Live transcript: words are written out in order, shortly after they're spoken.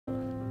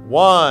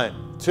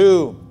1,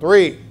 2,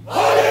 3.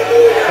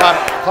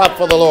 Clap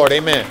for the Lord.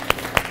 Amen.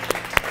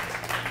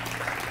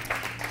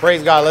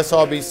 Praise God. Let's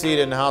all be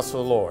seated in the house of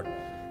the Lord.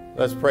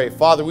 Let's pray.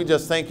 Father, we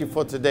just thank you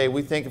for today.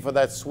 We thank you for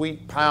that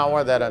sweet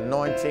power, that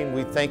anointing.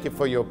 We thank you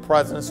for your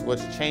presence,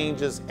 which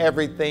changes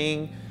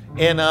everything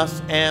in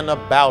us and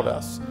about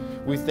us.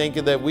 We thank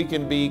you that we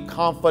can be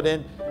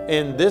confident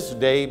in this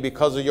day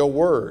because of your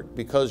word,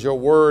 because your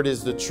word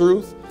is the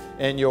truth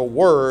and your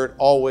word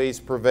always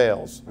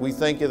prevails. We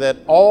thank you that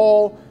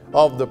all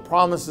of the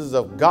promises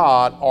of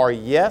God are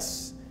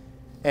yes,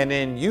 and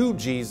in you,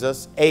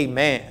 Jesus,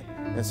 amen.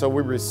 And so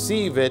we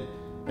receive it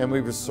and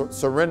we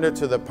surrender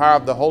to the power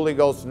of the Holy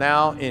Ghost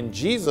now in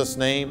Jesus'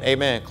 name.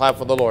 Amen. Clap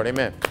for the Lord.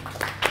 Amen.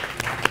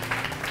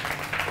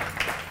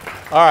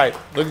 All right.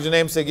 Look at your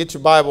name and say, get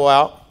your Bible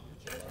out.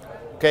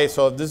 Okay.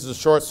 So if this is a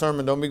short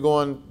sermon,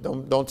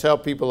 don't tell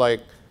people like,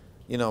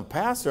 you know,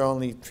 pastor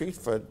only preached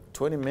for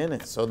 20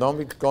 minutes. So don't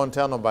be going to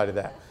tell nobody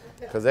that,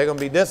 because they're going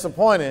to be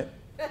disappointed.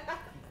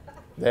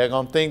 They're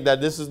going to think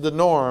that this is the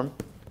norm.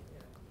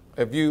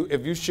 If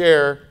you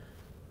share,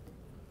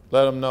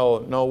 let them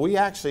know, no, we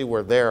actually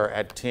were there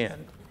at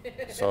 10.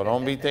 So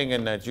don't be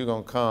thinking that you're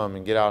going to come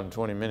and get out in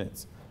 20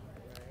 minutes.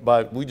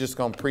 But we just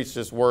going to preach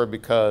this word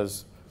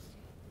because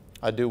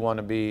I do want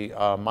to be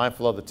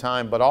mindful of the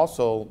time, but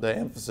also the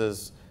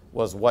emphasis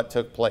was what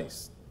took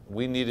place.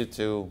 We needed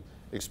to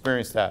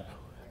experience that.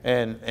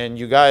 And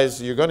you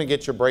guys, you're going to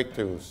get your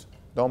breakthroughs.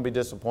 Don't be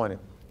disappointed.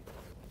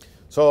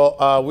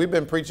 So we've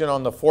been preaching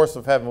on the force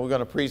of heaven. We're going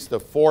to preach the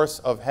force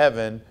of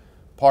heaven,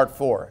 part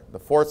 4. The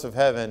force of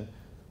heaven,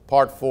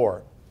 part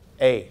 4,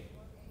 A.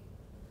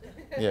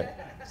 Yeah,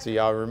 see,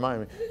 y'all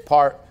remind me.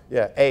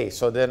 A.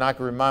 So then I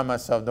can remind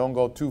myself, don't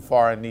go too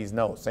far in these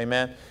notes.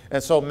 Amen.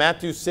 And so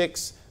Matthew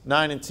 6,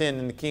 9, and 10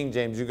 in the King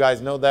James. You guys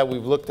know that.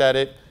 We've looked at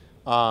it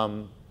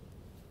all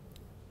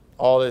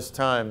this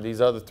time, these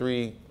other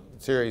 3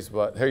 series.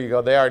 But here you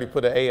go. They already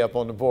put an A up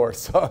on the board.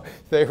 So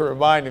they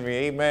reminded me.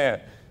 Amen.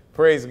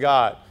 Praise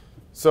God.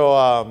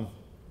 So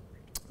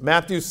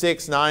Matthew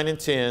 6, 9, and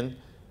 10.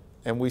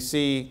 And we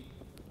see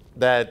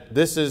that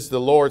this is the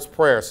Lord's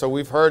Prayer. So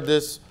we've heard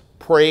this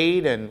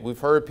prayed, and we've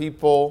heard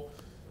people,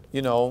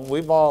 you know,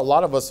 a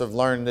lot of us have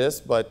learned this,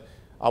 but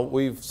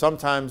we've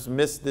sometimes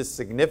missed the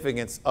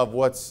significance of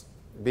what's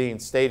being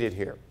stated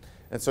here.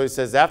 And so he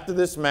says, after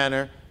this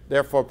manner,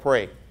 therefore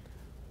pray,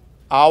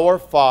 our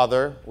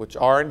Father, which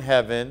art in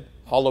heaven,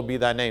 hallowed be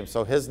thy name.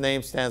 So his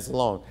name stands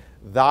alone.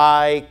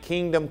 Thy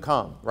kingdom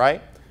come,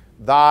 right?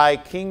 Thy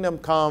kingdom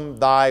come,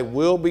 thy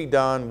will be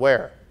done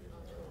where?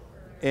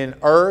 In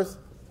earth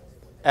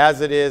as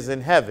it is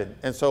in heaven.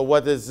 And so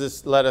what does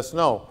this let us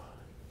know?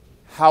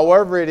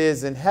 However it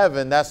is in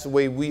heaven, that's the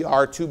way we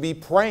are to be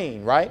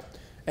praying, right?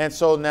 And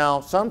so now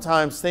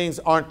sometimes things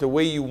aren't the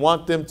way you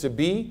want them to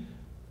be,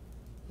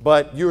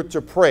 but you're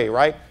to pray,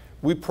 right?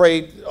 We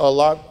prayed, a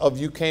lot of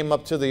you came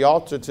up to the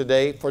altar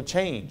today for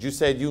change. You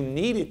said you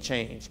needed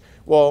change.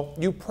 Well,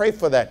 you pray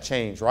for that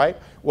change, right?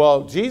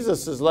 Well,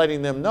 Jesus is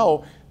letting them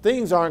know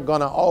things aren't going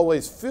to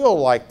always feel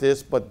like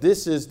this, but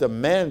this is the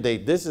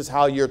mandate. This is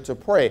how you're to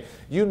pray.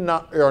 You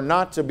are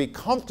not to be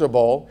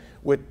comfortable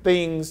with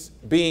things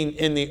being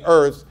in the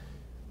earth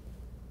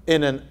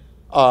in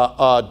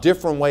a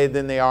different way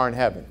than they are in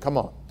heaven. Come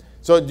on.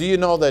 So do you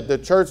know that the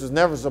church is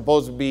never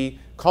supposed to be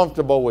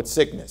comfortable with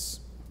sickness?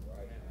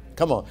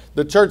 Come on.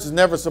 The church is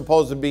never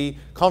supposed to be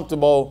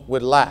comfortable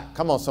with lack.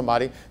 Come on,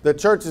 somebody. The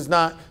church is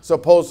not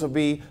supposed to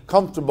be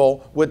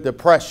comfortable with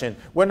depression.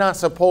 We're not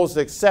supposed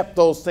to accept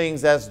those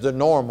things as the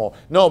normal.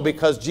 No,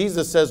 because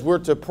Jesus says we're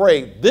to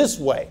pray this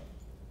way.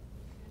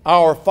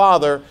 Our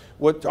Father,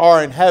 which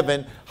art in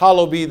heaven,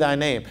 hallowed be thy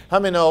name. How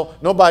many know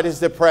nobody's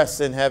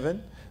depressed in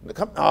heaven?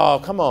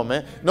 Oh, come on,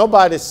 man.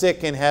 Nobody's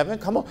sick in heaven.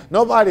 Come on.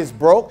 Nobody's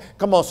broke.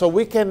 Come on. So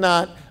we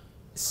cannot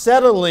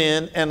settle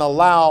in and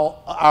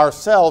allow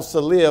ourselves to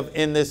live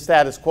in this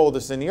status quo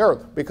that's in the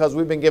earth, because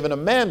we've been given a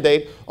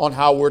mandate on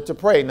how we're to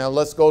pray. Now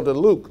let's go to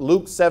Luke.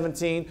 Luke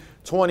 17,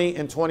 20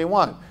 and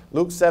 21.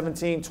 Luke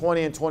 17,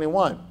 20 and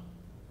 21.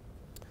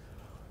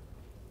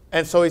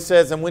 And so he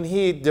says, and when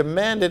he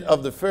demanded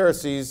of the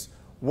Pharisees,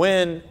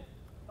 when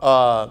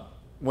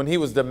he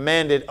was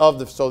demanded of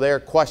the, so they're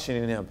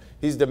questioning him.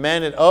 He's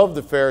demanded of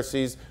the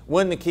Pharisees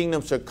when the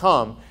kingdom should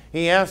come.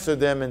 He answered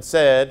them and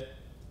said,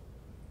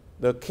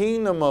 the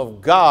kingdom of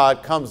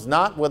God comes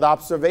not with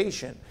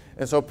observation.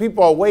 And so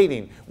people are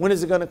waiting. When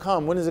is it going to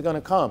come? When is it going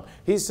to come?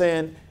 He's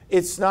saying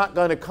it's not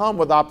going to come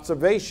with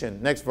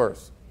observation. Next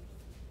verse.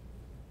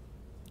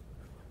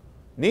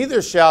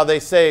 Neither shall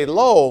they say,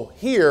 lo,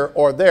 here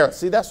or there.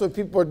 See, that's what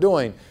people are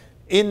doing.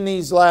 In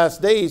these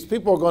last days,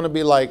 people are going to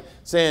be like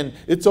saying,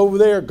 it's over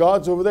there,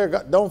 God's over there.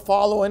 God. Don't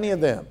follow any of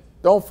them.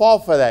 Don't fall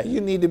for that.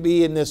 You need to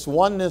be in this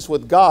oneness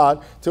with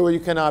God to where you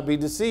cannot be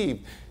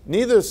deceived.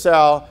 Neither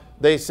shall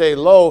they say,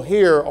 lo,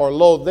 here or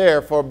lo,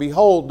 there, for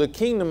behold, the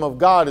kingdom of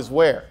God is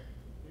where?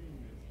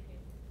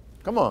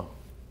 Come on.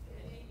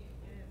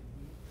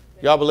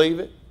 Y'all believe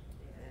it?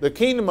 The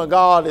kingdom of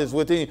God is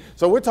within you.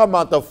 So we're talking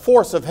about the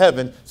force of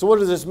heaven. So what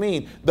does this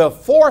mean? The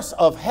force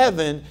of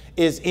heaven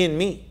is in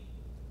me.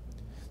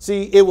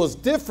 See, it was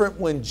different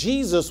when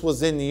Jesus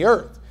was in the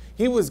earth.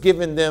 He was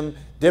giving them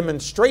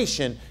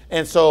demonstration.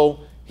 And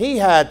so he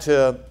had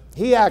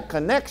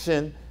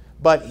connection,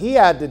 but he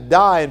had to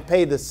die and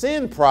pay the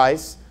sin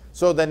price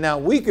so that now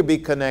we could be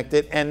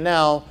connected, and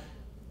now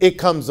it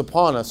comes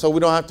upon us. So we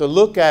don't have to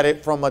look at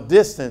it from a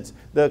distance.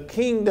 The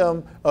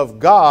kingdom of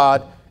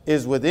God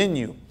is within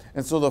you.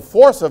 And so the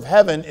force of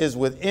heaven is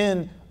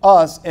within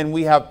us, and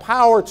we have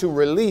power to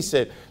release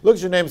it. Look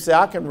at your neighbor and say,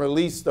 I can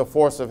release the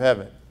force of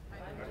heaven.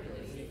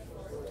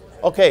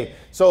 Okay,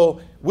 so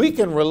we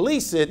can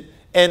release it.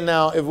 And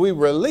now if we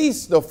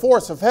release the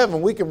force of heaven,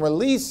 we can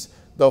release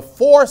the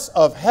force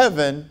of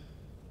heaven,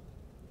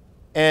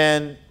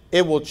 and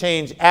it will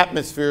change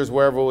atmospheres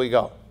wherever we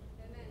go.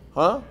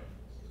 Huh?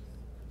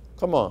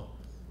 Come on.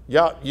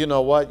 Y'all, you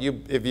know what?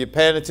 If you're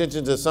paying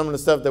attention to some of the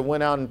stuff that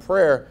went out in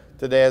prayer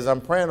today as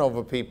I'm praying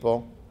over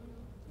people,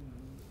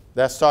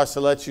 that starts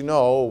to let you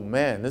know, oh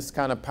man, this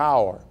kind of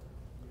power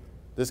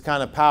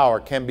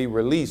can be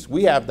released.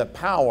 We have the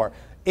power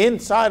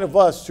inside of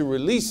us to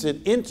release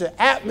it into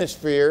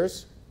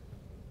atmospheres.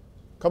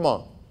 Come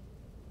on.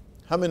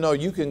 How many know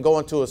you can go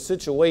into a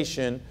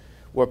situation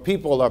where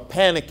people are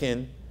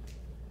panicking,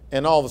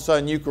 and all of a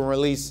sudden you can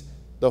release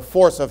the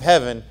force of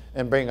heaven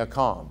and bring a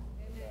calm?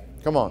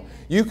 Come on.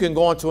 You can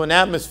go into an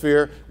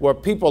atmosphere where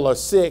people are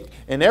sick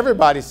and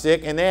everybody's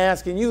sick, and they're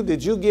asking you,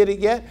 did you get it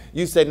yet?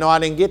 You say, no, I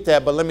didn't get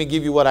that, but let me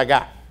give you what I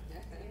got.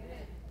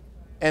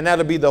 And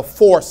that'll be the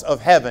force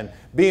of heaven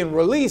being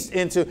released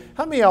into.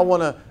 How many of y'all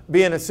want to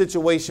be in a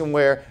situation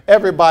where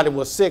everybody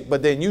was sick,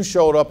 but then you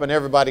showed up and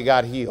everybody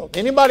got healed?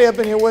 Anybody up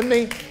in here with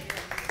me?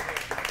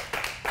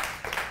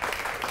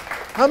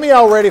 How many of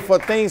y'all ready for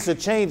things to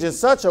change in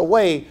such a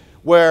way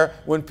where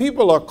when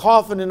people are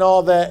coughing and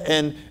all that,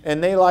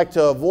 and they like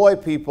to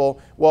avoid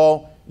people,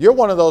 well, you're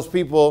one of those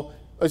people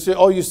who say,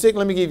 oh, you sick?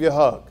 Let me give you a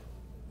hug.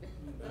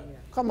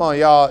 Come on,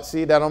 y'all.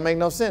 See, that don't make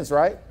no sense,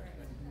 right?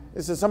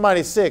 It says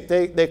somebody's sick.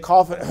 They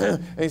coughing,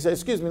 and you say,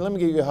 excuse me, let me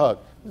give you a hug.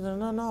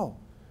 No.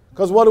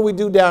 Because what do we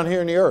do down here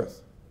in the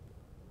earth?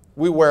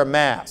 We wear a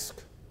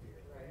mask.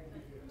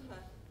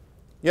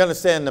 You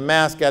understand the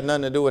mask got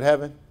nothing to do with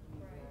heaven?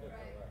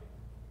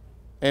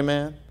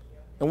 Amen.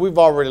 And we've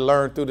already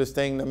learned through this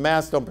thing, the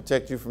mask don't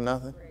protect you from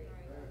nothing.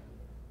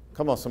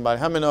 Come on, somebody.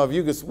 How many of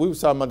you, we were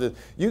talking about this,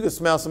 you can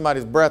smell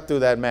somebody's breath through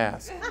that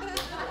mask.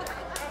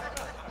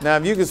 Now,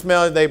 if you can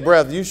smell their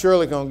breath, you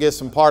surely going to get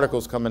some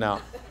particles coming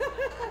out.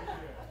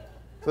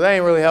 So that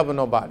ain't really helping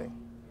nobody.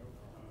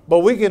 But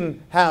we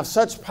can have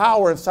such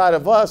power inside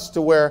of us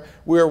to where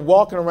we're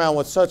walking around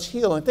with such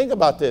healing. Think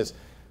about this.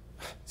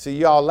 See,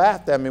 y'all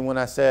laughed at me when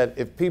I said,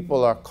 if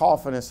people are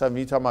coughing and something,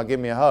 you talking about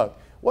give me a hug.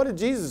 What did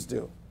Jesus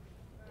do?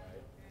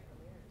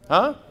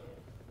 Huh?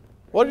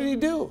 What did he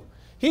do?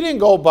 He didn't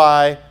go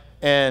by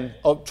and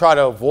try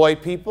to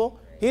avoid people.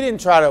 He didn't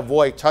try to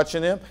avoid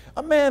touching them.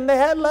 Man, they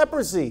had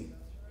leprosy.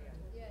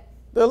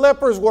 The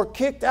lepers were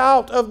kicked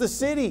out of the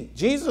city.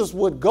 Jesus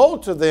would go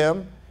to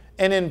them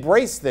and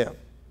embrace them.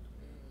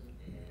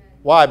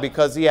 Why?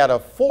 Because he had a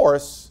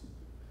force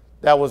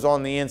that was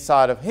on the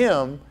inside of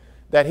him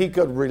that he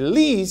could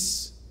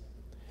release,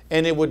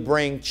 and it would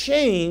bring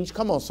change.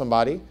 Come on,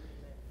 somebody.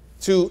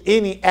 To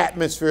any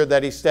atmosphere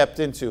that he stepped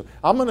into.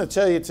 I'm going to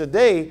tell you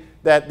today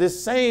that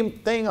this same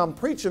thing I'm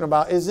preaching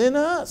about is in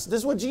us.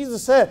 This is what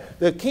Jesus said.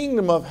 The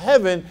kingdom of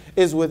heaven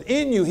is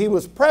within you. He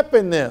was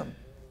prepping them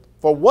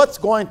for what's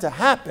going to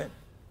happen.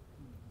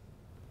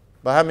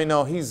 But how many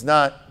know he's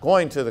not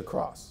going to the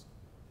cross?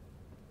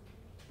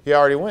 He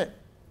already went.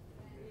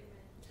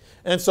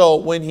 And so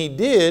when he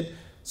did,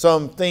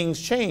 some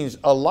things changed.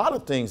 A lot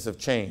of things have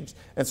changed.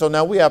 And so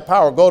now we have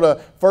power. Go to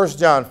 1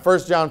 John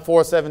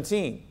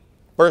 4:17.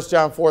 1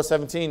 John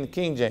 4:17,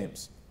 King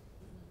James.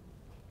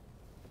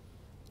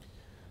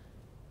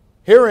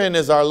 Herein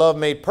is our love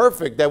made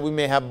perfect, that we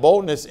may have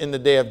boldness in the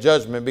day of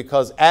judgment,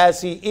 because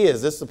as he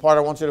is, this is the part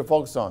I want you to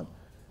focus on.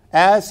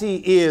 As he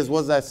is,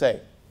 what does that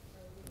say?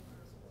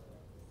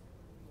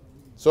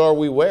 So are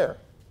we where?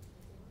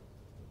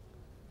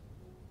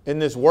 In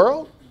this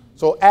world?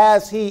 So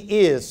as he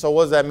is, so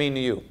what does that mean to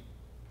you?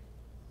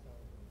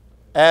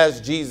 As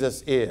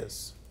Jesus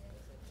is.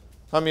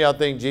 How many of y'all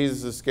think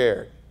Jesus is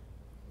scared?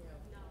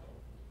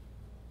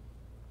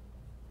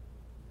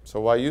 So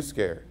why are you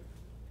scared?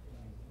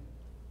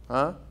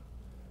 Huh?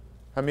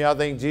 How many of y'all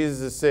think Jesus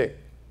is sick?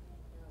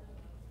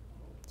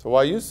 So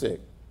why are you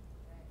sick?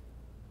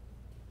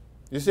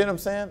 You see what I'm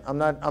saying? I'm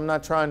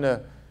not trying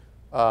to,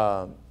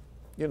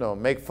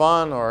 make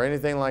fun or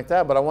anything like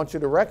that, but I want you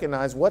to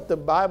recognize what the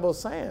Bible's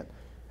saying.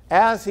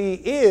 As he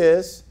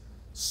is,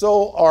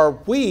 so are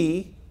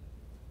we.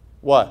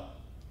 What?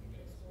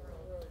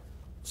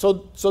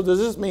 So does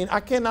this mean I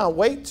cannot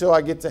wait till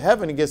I get to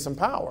heaven to get some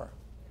power?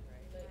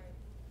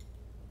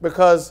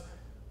 Because,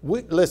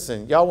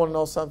 listen, y'all want to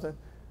know something?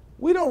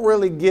 We don't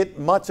really get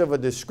much of a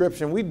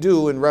description. We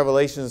do in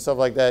Revelation and stuff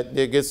like that.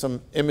 They get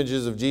some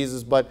images of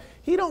Jesus, but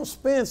he don't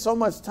spend so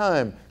much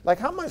time. Like,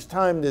 how much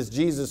time does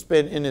Jesus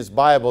spend in his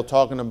Bible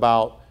talking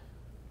about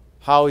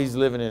how he's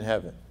living in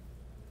heaven?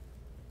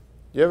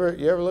 You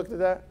ever looked at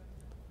that?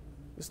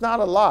 It's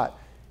not a lot.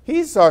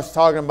 He starts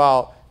talking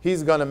about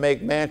he's going to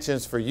make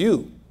mansions for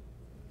you.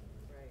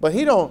 But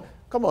he don't,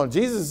 come on,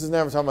 Jesus is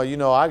never talking about, you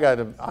know, I got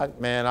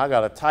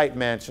a tight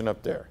mansion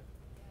up there.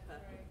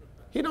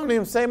 He don't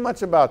even say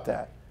much about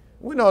that.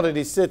 We know that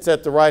he sits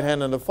at the right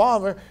hand of the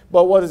Father,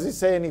 but what does he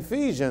say in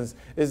Ephesians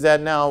is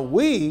that now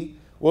we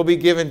will be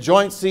given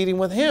joint seating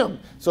with him.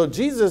 So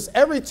Jesus,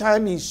 every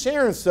time he's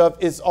sharing stuff,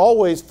 it's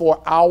always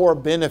for our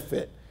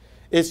benefit.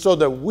 It's so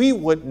that we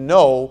would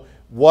know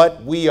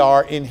what we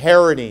are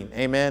inheriting.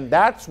 Amen.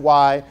 That's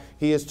why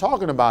he is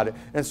talking about it.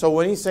 And so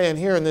when he's saying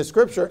here in this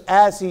scripture,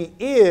 as he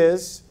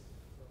is,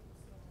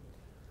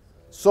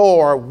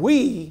 so are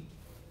we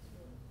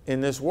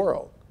in this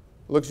world.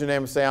 Look at your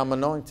neighbor and say, I'm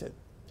anointed.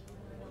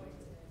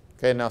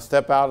 Okay, now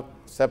step out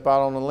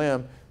on the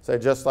limb. Say,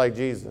 just like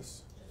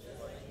Jesus.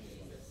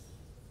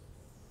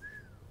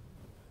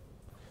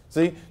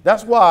 See,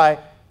 that's why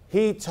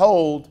he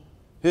told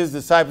his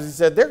disciples, he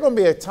said, there's going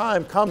to be a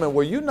time coming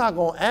where you're not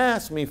going to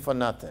ask me for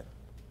nothing.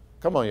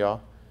 Come on, y'all.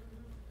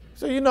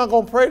 So you're not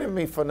going to pray to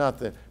me for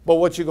nothing. But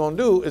what you're going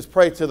to do is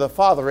pray to the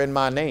Father in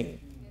my name.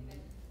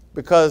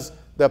 Because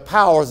the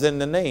power's in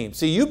the name.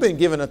 See, you've been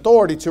given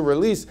authority to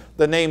release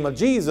the name of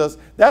Jesus.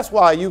 That's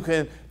why you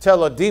can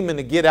tell a demon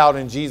to get out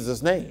in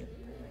Jesus' name.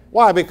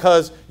 Why?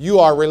 Because you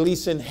are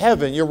releasing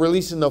heaven. You're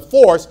releasing the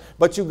force,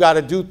 but you got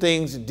to do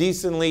things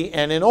decently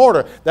and in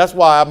order. That's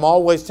why I'm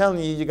always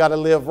telling you, you got to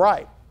live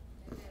right.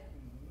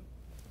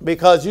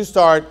 Because you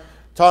start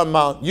talking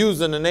about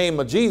using the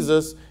name of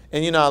Jesus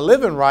and you're not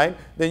living right,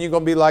 then you're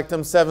going to be like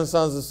them 7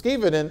 sons of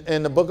Sceva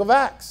in the book of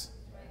Acts.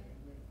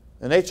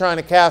 And they trying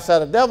to cast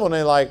out a devil and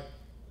they're like,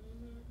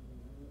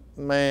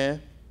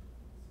 man,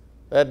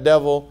 that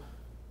devil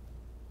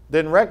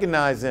didn't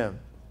recognize him.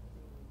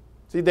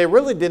 See, they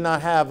really did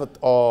not have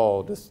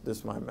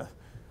this might mess.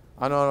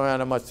 I know I don't have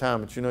that much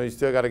time, but you know, you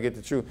still got to get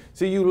the truth.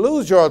 See, you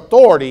lose your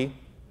authority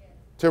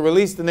to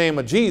release the name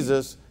of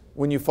Jesus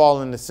when you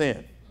fall into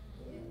sin.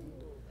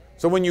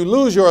 So when you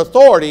lose your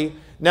authority,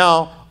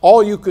 now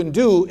all you can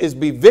do is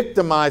be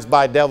victimized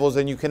by devils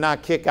and you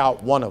cannot kick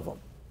out one of them.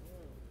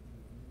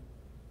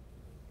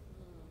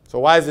 So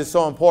why is it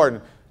so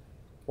important?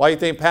 Why do you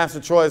think Pastor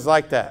Troy is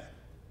like that?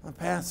 Well,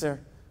 Pastor,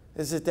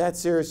 is it that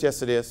serious?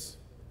 Yes, it is.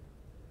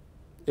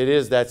 It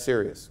is that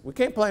serious. We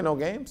can't play no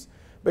games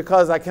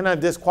because I cannot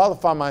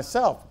disqualify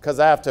myself because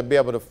I have to be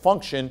able to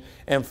function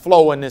and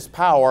flow in this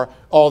power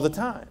all the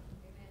time.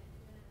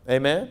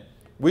 Amen?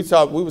 We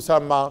was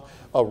talking about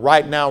a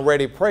right now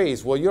ready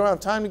praise. Well, you don't have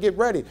time to get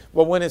ready.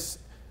 But when it's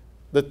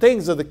the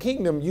things of the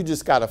kingdom, you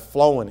just got to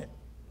flow in it.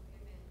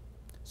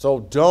 So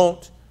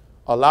don't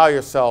allow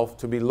yourself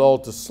to be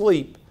lulled to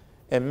sleep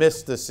and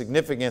miss the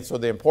significance or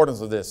the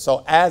importance of this.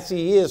 So as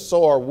he is,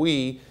 so are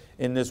we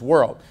in this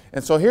world.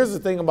 And so here's the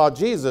thing about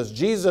Jesus.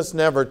 Jesus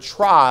never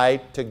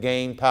tried to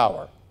gain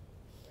power.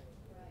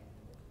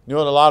 You know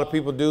what a lot of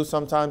people do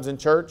sometimes in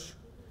church?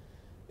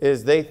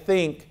 Is they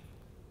think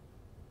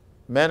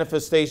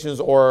manifestations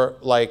or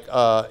like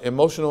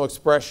emotional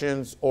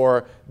expressions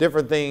or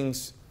different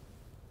things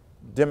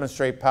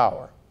demonstrate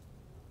power.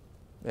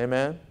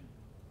 Amen?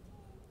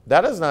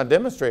 That does not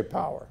demonstrate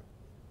power.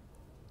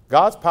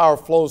 God's power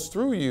flows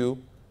through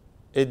you.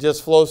 It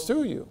just flows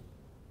through you.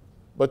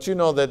 But you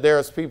know that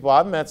there's people,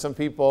 I've met some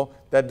people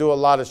that do a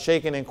lot of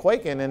shaking and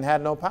quaking and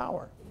had no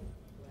power.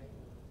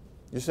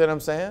 You see what I'm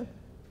saying?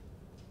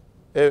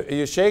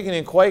 You're shaking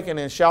and quaking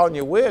and shouting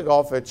your wig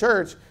off at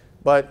church,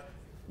 but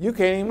you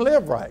can't even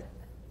live right.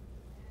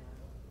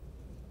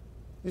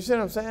 You see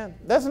what I'm saying?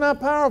 That's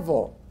not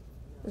powerful.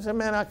 You say,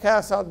 man, I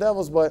cast out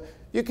devils, but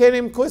you can't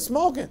even quit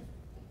smoking.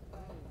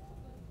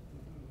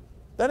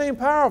 That ain't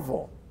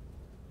powerful.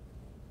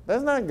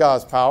 That's not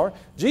God's power.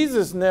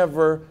 Jesus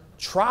never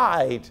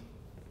tried.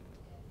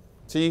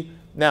 See,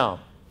 now,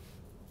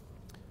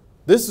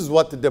 this is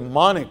what the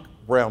demonic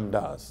realm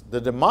does.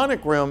 The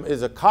demonic realm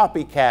is a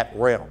copycat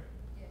realm.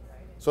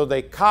 So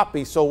they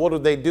copy. So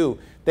what do?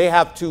 They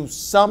have to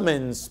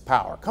summons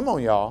power. Come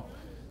on, y'all.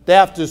 They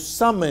have to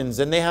summons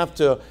and they have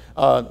to,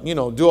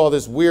 do all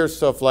this weird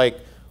stuff like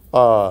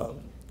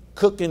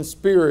cooking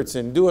spirits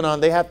and doing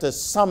on. They have to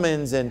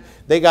summons and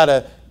they got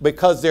to,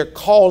 because they're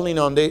calling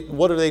on,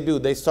 what do?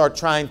 They start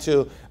trying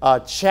to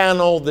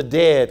channel the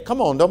dead. Come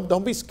on,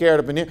 don't be scared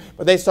up in here.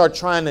 But they start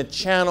trying to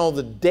channel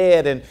the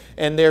dead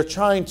and they're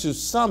trying to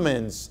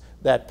summons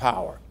that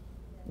power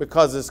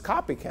because it's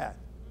copycat.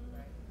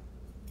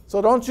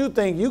 So don't you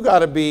think you got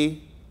to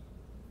be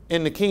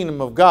in the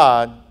kingdom of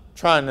God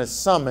trying to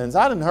summons.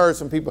 I done heard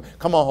some people,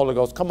 come on, Holy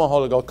Ghost, come on,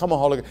 Holy Ghost, come on,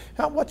 Holy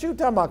Ghost. What you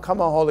talking about,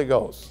 come on, Holy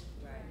Ghost?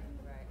 Right.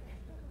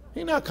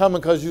 He's not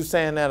coming because you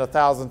saying that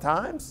 1,000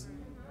 times.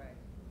 Right.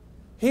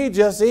 He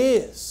just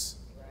is.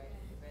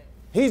 Right.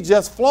 He's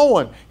just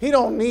flowing. He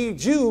don't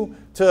need you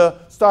to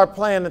start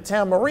playing the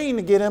tambourine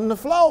to get him to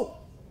flow.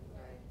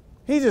 Right.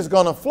 He's just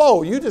going to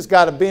flow. You just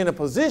got to be in a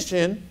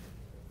position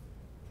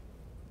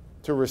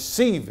to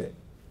receive it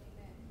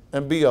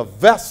and be a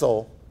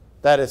vessel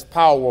that his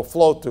power will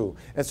flow through.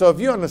 And so if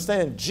you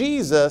understand,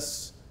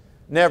 Jesus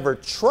never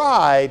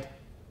tried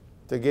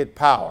to get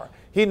power.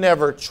 He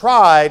never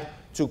tried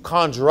to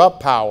conjure up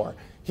power.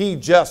 He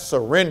just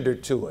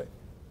surrendered to it.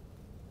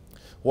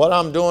 What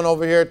I'm doing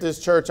over here at this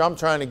church, I'm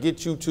trying to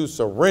get you to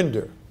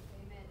surrender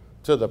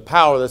to the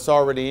power that's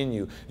already in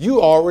you.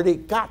 You already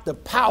got the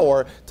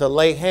power to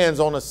lay hands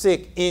on the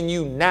sick in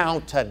you now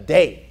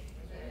today.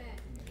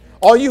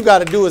 All you got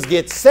to do is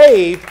get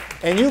saved,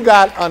 and you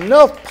got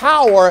enough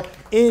power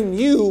in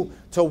you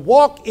to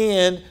walk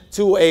in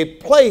to a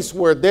place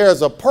where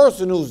there's a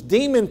person who's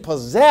demon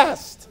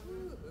possessed.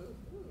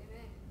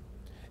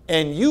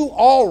 And you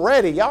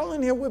already, y'all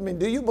in here with me,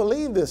 do you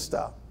believe this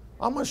stuff?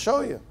 I'm going to show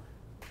you.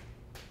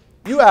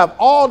 You have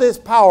all this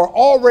power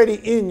already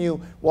in you.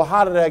 Well,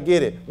 how did I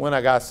get it? When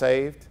I got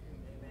saved.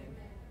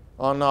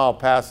 Oh no,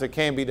 Pastor, it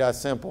can't be that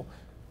simple.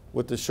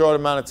 With the short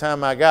amount of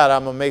time I got,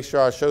 I'm going to make sure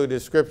I show you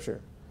this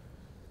scripture.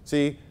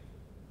 See,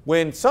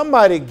 when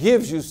somebody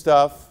gives you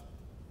stuff,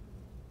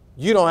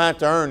 you don't have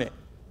to earn it.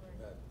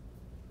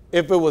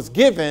 If it was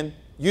given,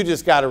 you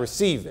just got to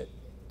receive it.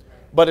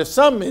 But if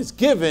something is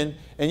given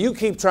and you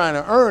keep trying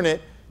to earn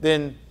it,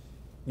 then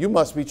you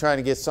must be trying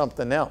to get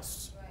something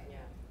else.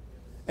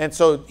 And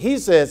so he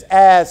says,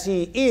 as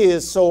he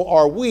is, so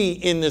are we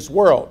in this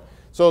world.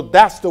 So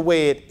that's the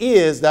way it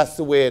is. That's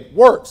the way it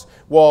works.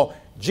 Well,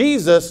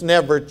 Jesus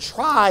never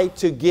tried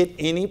to get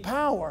any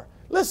power.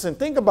 Listen,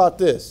 think about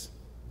this.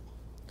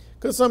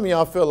 Because some of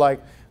y'all feel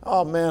like,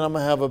 oh man, I'm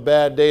going to have a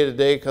bad day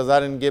today because I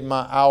didn't get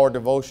my hour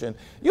devotion.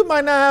 You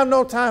might not have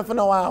no time for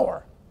no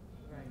hour.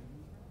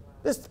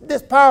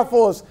 This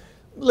powerful is,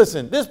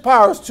 listen, this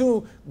power is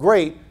too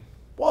great.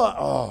 Well,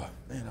 oh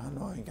man, I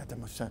know I ain't got that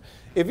much time.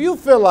 If you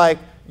feel like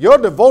your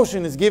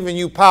devotion is giving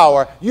you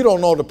power, you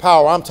don't know the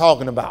power I'm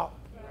talking about.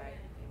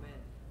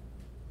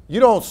 You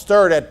don't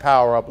stir that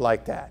power up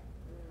like that.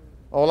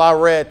 Well, I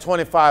read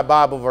 25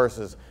 Bible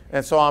verses,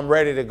 and so I'm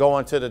ready to go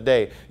into the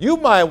day. You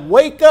might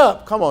wake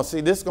up. Come on,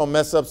 see, this is going to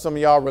mess up some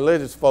of y'all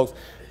religious folks.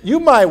 You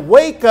might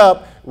wake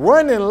up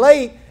running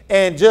late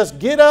and just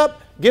get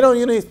up, get on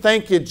your knees.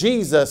 Thank you,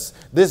 Jesus.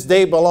 This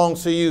day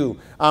belongs to you.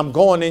 I'm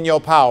going in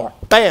your power.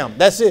 Bam,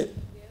 that's it.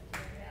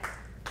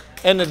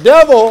 And the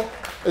devil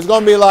is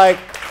going to be like,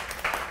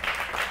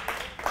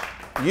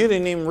 you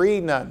didn't even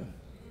read nothing.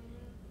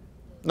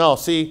 No,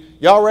 see,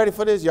 y'all ready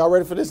for this? Y'all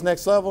ready for this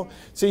next level?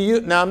 See,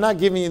 now I'm not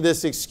giving you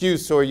this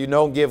excuse or you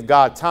don't give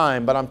God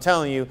time, but I'm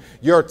telling you,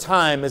 your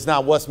time is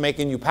not what's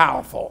making you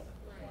powerful.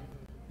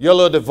 Your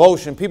little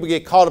devotion, people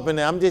get caught up in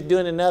that. I'm just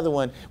doing another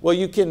one. Well,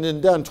 you can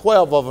have done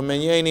 12 of them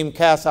and you ain't even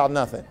cast out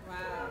nothing.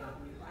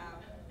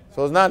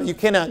 So it's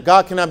not,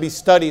 God cannot be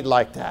studied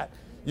like that.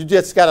 You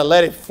just got to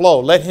let it flow.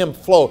 Let him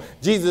flow.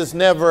 Jesus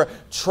never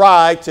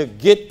tried to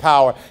get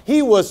power.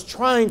 He was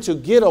trying to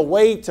get a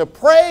way to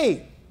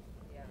pray.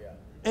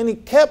 And he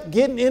kept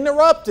getting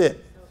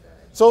interrupted.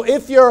 So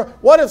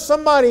what if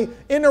somebody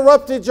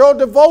interrupted your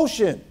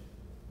devotion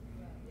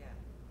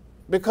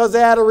because they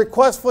had a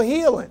request for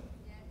healing?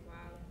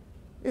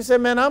 You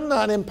said, man, I'm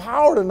not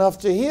empowered enough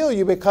to heal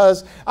you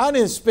because I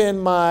didn't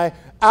spend my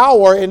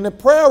hour in the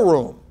prayer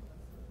room.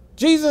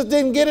 Jesus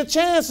didn't get a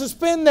chance to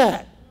spend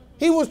that.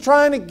 He was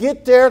trying to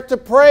get there to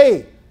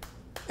pray.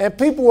 And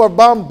people were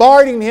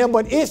bombarding him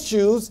with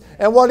issues.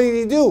 And what did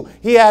he do?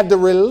 He had to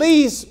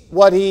release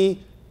what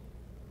he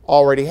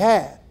already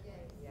had.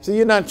 So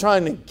you're not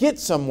trying to get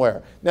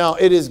somewhere. Now,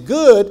 it is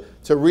good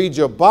to read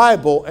your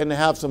Bible and to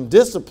have some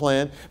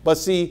discipline. But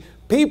see,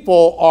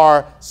 people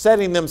are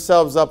setting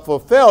themselves up for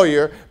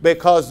failure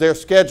because their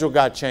schedule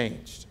got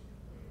changed.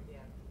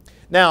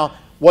 Now,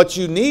 what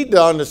you need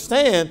to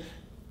understand,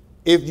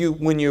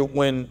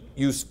 when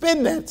you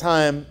spend that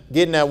time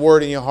getting that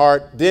word in your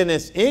heart, then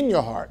it's in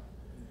your heart.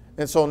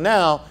 And so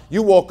now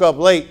you woke up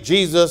late.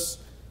 Jesus,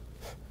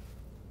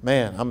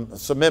 man, I'm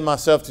submit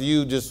myself to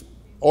you. Just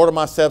order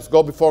my steps,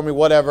 go before me,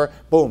 whatever.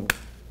 Boom,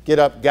 get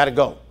up, got to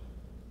go.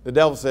 The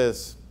devil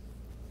says,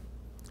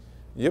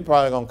 you're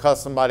probably going to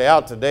cuss somebody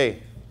out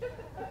today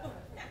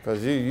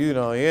because you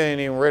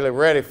ain't even really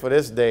ready for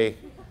this day.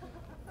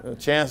 The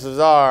chances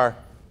are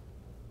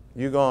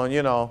you're going,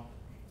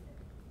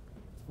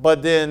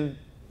 But then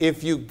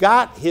if you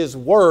got his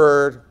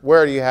word,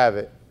 where do you have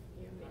it?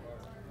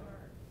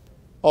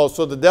 Oh,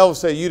 so the devil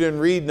said you didn't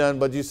read none,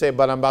 but you say,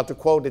 but I'm about to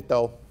quote it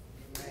though.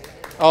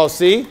 Oh,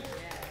 see?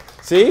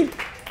 See?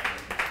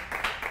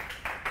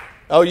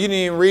 Oh, you didn't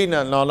even read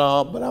none.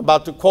 No, but I'm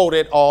about to quote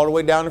it all the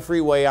way down the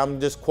freeway.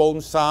 I'm just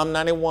quoting Psalm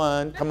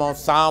 91. Come on,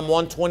 Psalm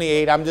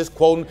 128. I'm just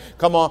quoting.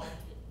 Come on.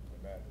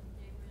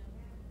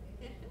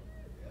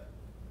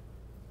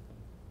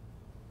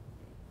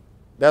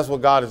 That's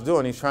what God is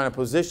doing. He's trying to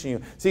position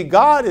you. See,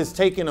 God is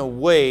taking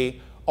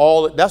away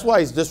all. That's why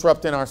he's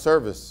disrupting our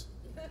service.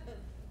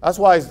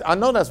 I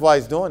know that's why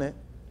he's doing it.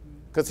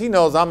 Because he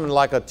knows I'm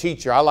like a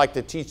teacher. I like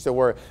to teach the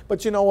word.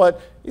 But you know what?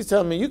 He's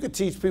telling me you could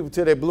teach people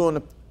till they're blue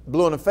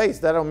in the face.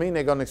 That don't mean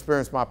they're going to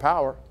experience my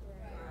power.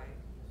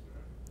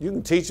 You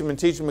can teach them and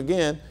teach them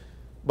again,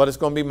 but it's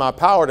going to be my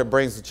power that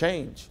brings the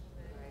change.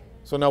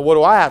 So now what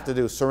do I have to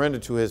do? Surrender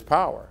to his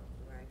power.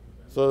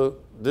 So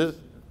this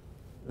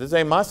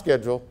ain't my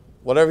schedule.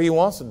 Whatever he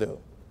wants to do.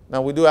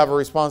 Now we do have a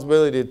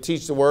responsibility to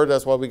teach the word.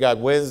 That's why we got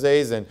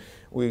Wednesdays and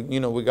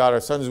we got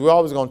our Sundays. We're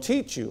always going to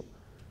teach you.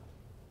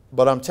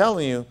 But I'm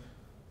telling you,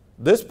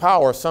 this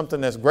power is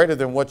something that's greater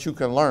than what you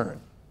can learn.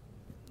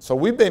 So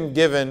we've been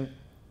given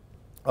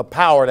a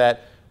power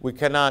that we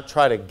cannot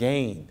try to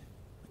gain.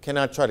 We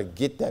cannot try to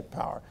get that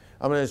power.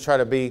 I'm going to try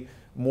to be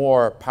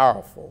more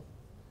powerful.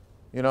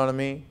 You know what I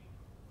mean?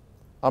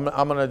 I'm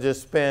going to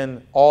just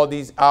spend all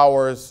these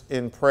hours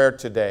in prayer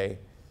today.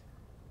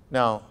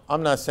 Now,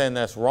 I'm not saying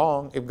that's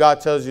wrong. If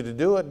God tells you to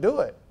do it,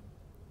 do it.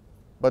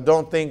 But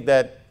don't think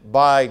that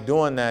by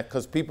doing that,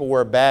 because people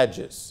wear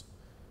badges.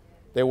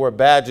 They wear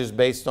badges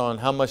based on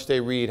how much they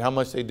read, how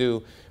much they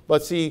do.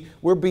 But see,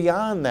 we're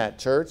beyond that,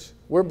 church.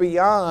 We're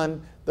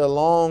beyond the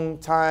long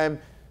time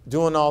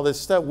doing all this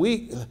stuff.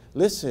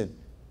 Listen,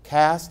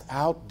 cast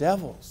out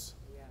devils.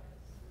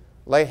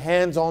 Lay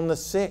hands on the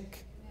sick.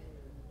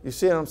 You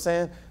see what I'm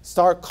saying?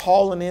 Start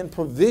calling in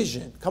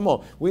provision. Come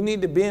on. We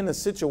need to be in a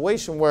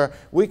situation where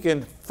we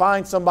can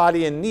find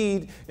somebody in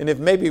need. And if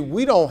maybe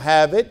we don't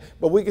have it,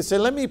 but we can say,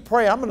 let me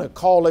pray. I'm going to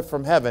call it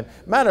from heaven.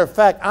 Matter of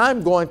fact,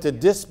 I'm going to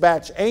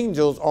dispatch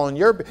angels on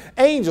your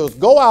angels.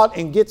 Go out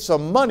and get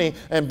some money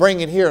and bring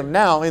it here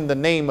now in the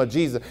name of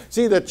Jesus.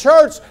 See, the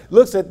church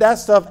looks at that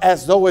stuff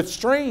as though it's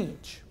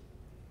strange.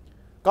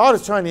 God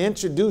is trying to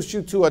introduce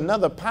you to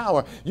another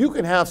power. You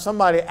can have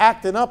somebody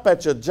acting up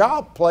at your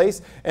job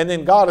place, and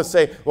then God will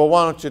say, well,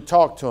 why don't you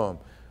talk to him?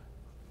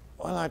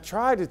 Well, I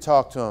tried to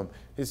talk to him.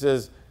 He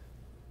says,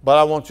 but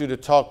I want you to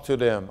talk to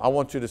them. I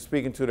want you to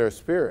speak into their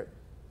spirit.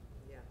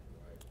 Yeah.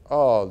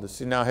 Oh,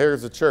 see, now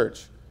here's the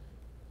church.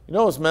 You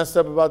know what's messed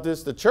up about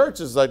this? The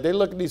church is like, they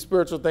look at these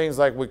spiritual things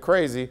like we're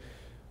crazy,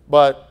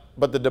 but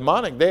the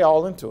demonic, they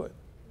all into it.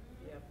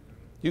 Yeah.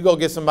 You go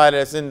get somebody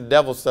that's in the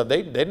devil stuff,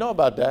 they know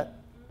about that.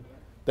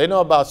 They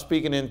know about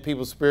speaking in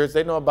people's spirits.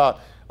 They know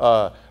about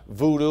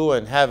voodoo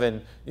and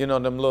having,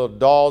 them little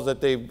dolls that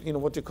they,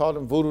 what you call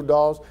them, voodoo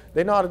dolls.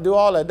 They know how to do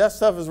all that. That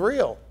stuff is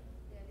real.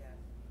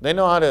 They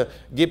know how to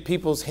get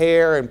people's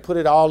hair and put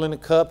it all in a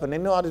cup, and they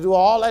know how to do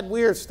all that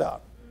weird stuff.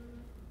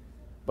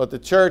 But the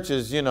church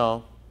is,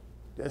 they're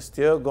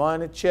still going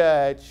to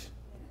church.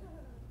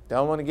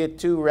 Don't want to get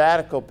too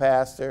radical,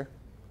 Pastor.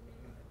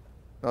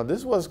 No, this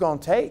is what it's going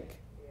to take.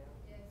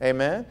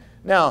 Amen.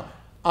 Now,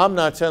 I'm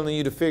not telling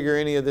you to figure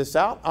any of this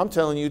out. I'm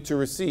telling you to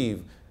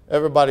receive.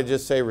 Everybody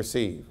just say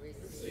receive.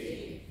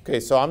 Receive.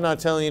 Okay, so I'm not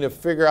telling you to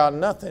figure out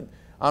nothing.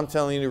 I'm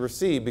telling you to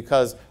receive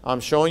because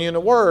I'm showing you in the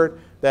Word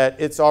that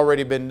it's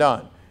already been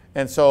done.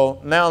 And so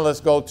now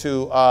let's go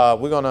to,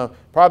 we're going to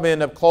probably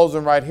end up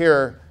closing right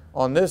here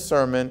on this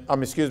sermon, on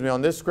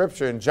this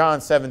scripture in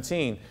John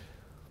 17.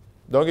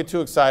 Don't get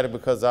too excited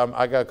because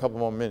I got a couple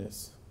more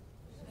minutes.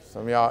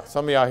 Some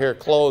of y'all here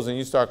close and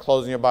you start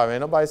closing your Bible.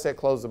 Ain't nobody said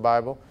close the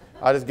Bible.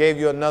 I just gave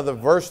you another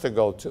verse to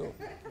go to.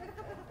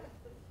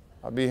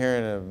 I'll be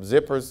hearing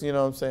zippers, you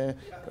know what I'm saying?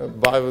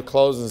 Bible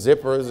closing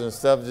zippers and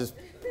stuff, just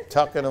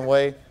tucking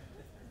away.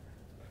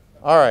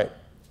 All right.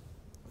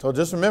 So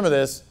just remember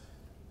this.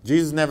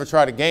 Jesus never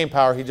tried to gain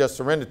power. He just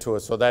surrendered to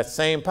it. So that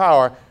same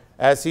power,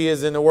 as he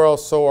is in the world,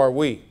 so are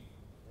we.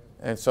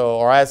 And so,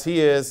 or as he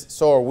is,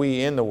 so are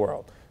we in the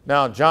world.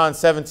 Now, John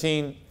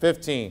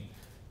 17:15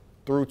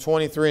 through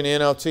 23 in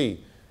the NLT.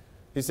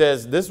 He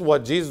says, this is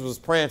what Jesus was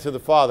praying to the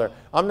Father.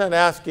 I'm not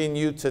asking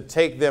you to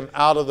take them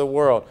out of the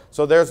world.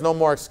 So there's no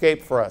more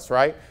escape for us,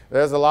 right?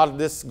 There's a lot of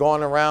this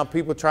going around,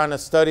 people trying to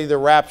study the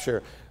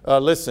rapture.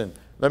 Listen,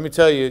 let me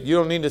tell you, you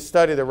don't need to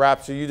study the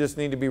rapture. You just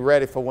need to be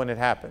ready for when it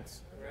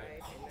happens.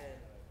 Right.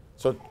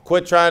 So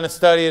quit trying to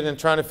study it and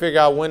trying to figure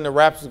out when the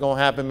rapture is going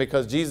to happen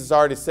because Jesus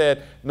already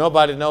said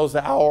nobody knows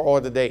the hour or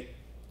the date.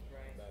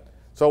 Right.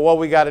 So what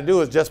we got to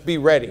do is just be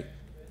ready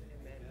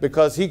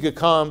because he could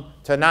come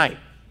tonight.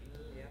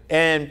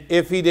 And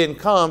if he didn't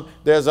come,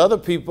 there's other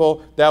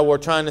people that were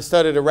trying to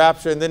study the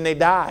rapture and then they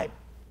died.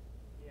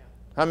 Yeah.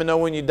 How many know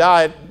when you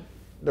died,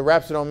 the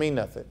rapture don't mean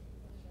nothing?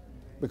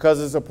 Because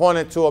it's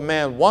appointed to a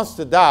man once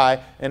to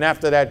die and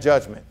after that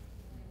judgment.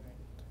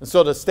 And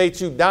so the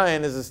state you die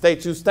in is the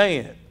state you stay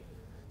in.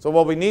 So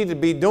what we need to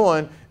be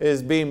doing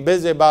is being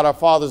busy about our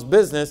Father's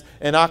business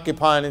and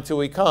occupying until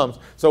he comes.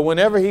 So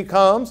whenever he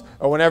comes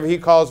or whenever he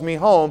calls me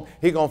home,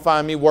 he's going to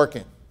find me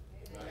working.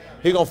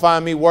 He's going to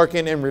find me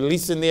working and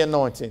releasing the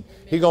anointing.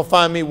 He's going to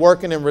find me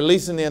working and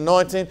releasing the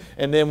anointing.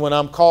 And then when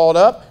I'm called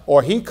up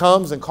or he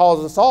comes and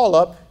calls us all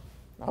up,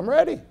 I'm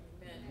ready.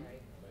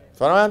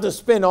 So I don't have to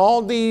spend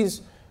all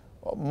these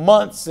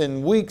months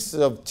and weeks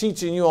of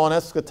teaching you on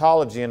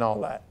eschatology and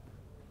all that.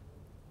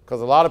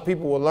 Because a lot of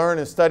people will learn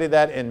and study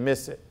that and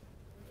miss it.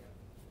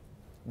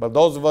 But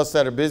those of us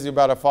that are busy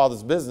about our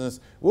Father's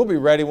business, we'll be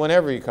ready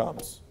whenever he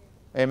comes.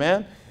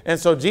 Amen. And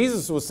so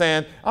Jesus was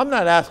saying, I'm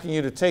not asking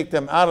you to take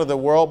them out of the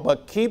world,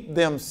 but keep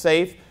them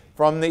safe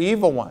from the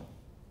evil one.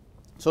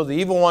 So the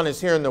evil one is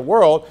here in the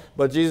world,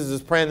 but Jesus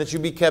is praying that you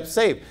be kept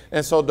safe.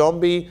 And so don't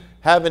be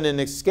having an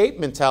escape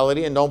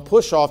mentality and don't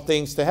push off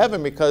things to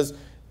heaven because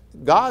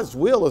God's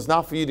will is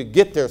not for you to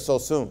get there so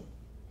soon.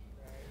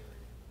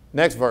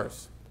 Next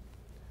verse.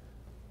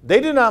 They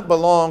do not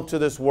belong to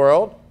this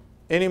world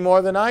any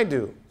more than I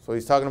do. So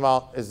he's talking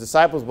about his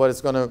disciples, but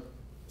it's going to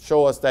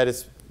show us that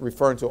it's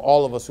referring to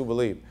all of us who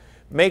believe.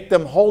 Make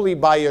them holy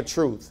by your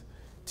truth.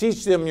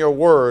 Teach them your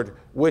word,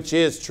 which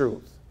is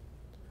truth.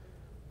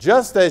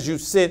 Just as you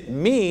sent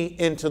me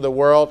into the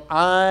world,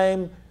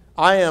 I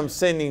am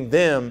sending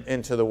them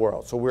into the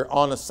world. So we're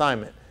on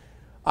assignment.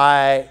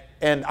 I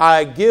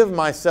give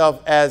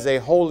myself as a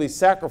holy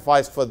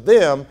sacrifice for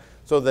them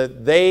so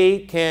that they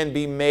can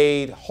be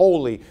made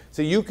holy.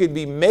 So you could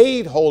be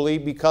made holy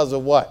because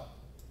of what?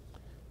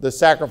 The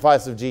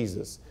sacrifice of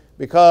Jesus.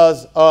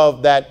 Because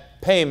of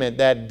that payment,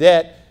 that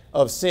debt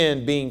of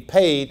sin being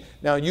paid,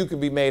 now you can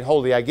be made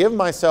holy. I give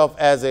myself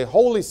as a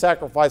holy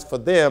sacrifice for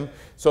them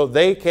so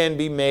they can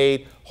be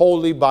made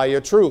holy by your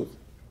truth.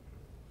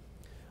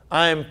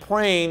 I am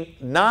praying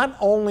not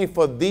only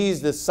for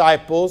these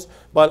disciples,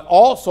 but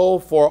also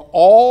for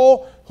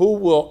all who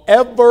will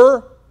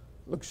ever,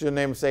 look at your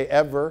name and say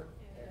ever,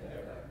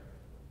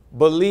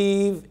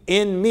 believe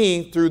in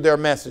me through their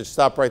message.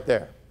 Stop right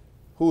there.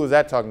 Who is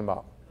that talking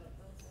about?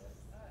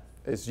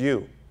 It's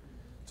you.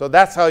 So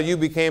that's how you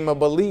became a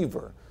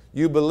believer.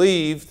 You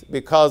believed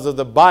because of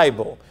the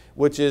Bible,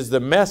 which is the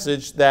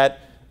message that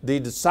the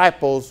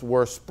disciples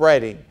were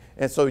spreading.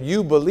 And so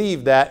you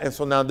believe that, and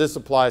so now this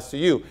applies to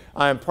you.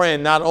 I am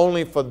praying not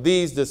only for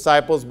these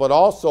disciples, but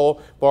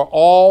also for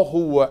all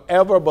who will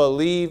ever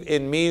believe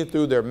in me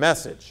through their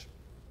message.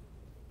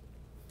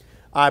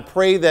 I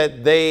pray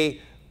that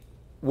they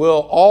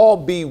will all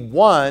be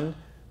one,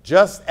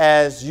 just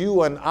as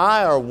you and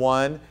I are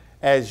one,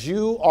 as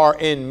you are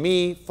in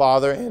me,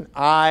 Father, and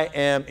I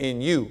am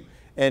in you.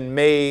 And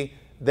may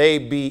they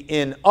be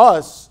in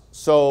us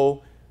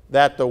so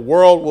that the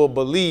world will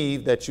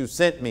believe that you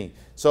sent me.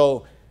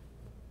 So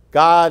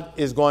God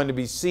is going to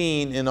be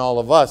seen in all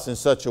of us in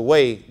such a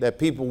way that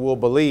people will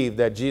believe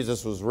that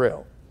Jesus was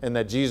real and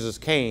that Jesus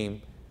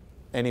came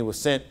and he was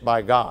sent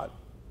by God.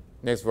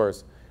 Next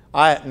verse.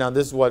 Now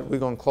this is what we're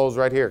going to close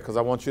right here because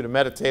I want you to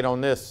meditate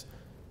on this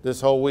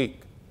whole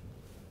week.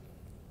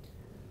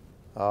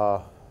 Wait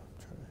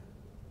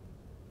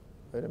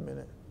a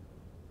minute.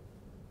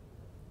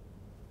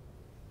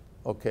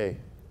 Okay.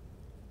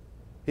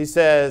 He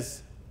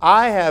says,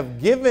 I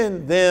have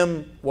given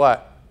them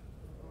what?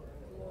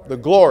 The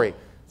glory.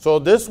 So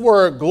this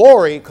word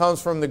glory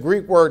comes from the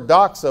Greek word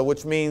doxa,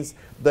 which means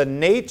the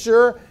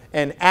nature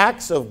and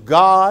acts of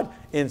God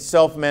in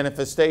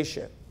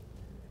self-manifestation.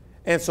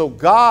 And so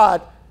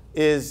God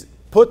is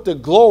put the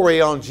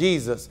glory on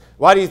Jesus.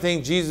 Why do you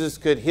think Jesus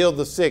could heal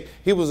the sick?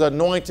 He was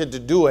anointed to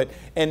do it.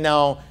 And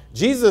now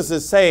Jesus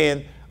is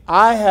saying,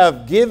 I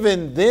have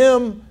given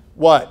them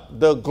what?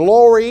 The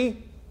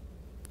glory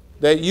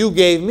that you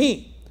gave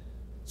me.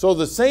 So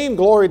the same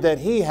glory that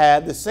he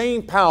had, the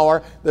same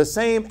power, the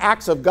same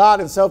acts of God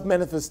and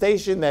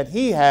self-manifestation that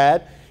he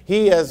had,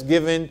 he has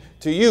given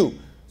to you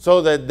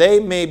so that they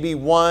may be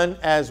one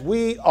as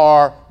we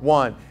are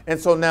one. And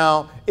so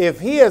now if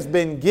he has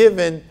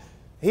given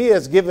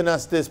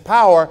us this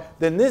power,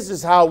 then this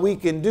is how we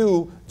can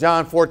do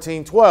John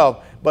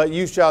 14:12. But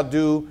you shall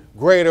do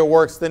greater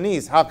works than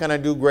these. How can I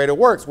do greater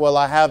works? Well,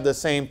 I have the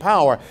same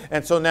power.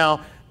 And so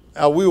now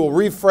we will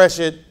refresh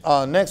it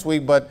next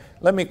week, but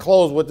let me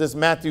close with this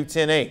Matthew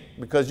 10:8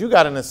 because you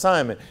got an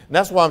assignment. And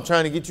that's why I'm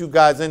trying to get you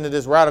guys into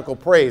this radical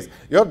praise.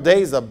 Your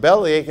days of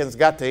belly aching's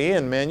got to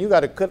end, man. You got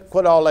to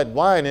quit all that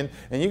whining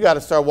and you got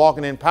to start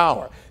walking in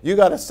power. You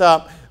got to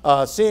stop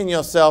seeing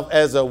yourself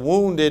as a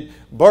wounded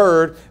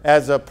bird,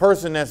 as a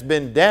person that's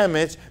been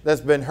damaged,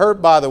 that's been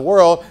hurt by the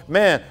world.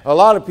 Man, a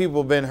lot of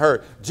people have been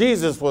hurt.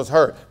 Jesus was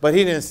hurt, but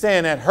he didn't stay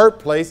in that hurt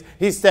place.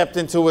 He stepped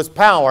into his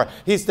power.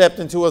 He stepped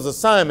into his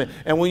assignment.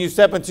 And when you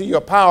step into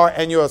your power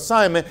and your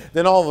assignment,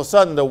 then all of a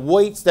sudden the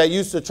weights that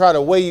used to try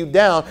to weigh you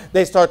down,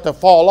 they start to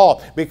fall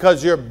off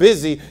because you're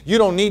busy. You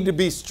don't need to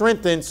be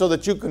strengthened so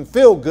that you can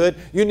feel good.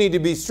 You need to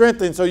be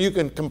strengthened so you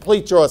can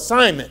complete your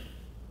assignment.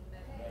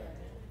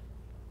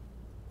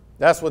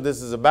 That's what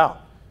this is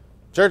about.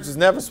 Church is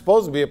never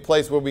supposed to be a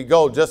place where we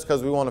go just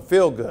because we want to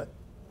feel good.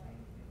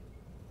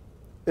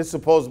 It's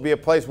supposed to be a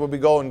place where we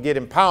go and get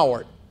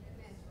empowered.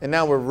 And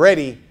now we're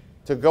ready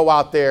to go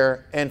out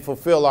there and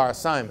fulfill our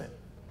assignment.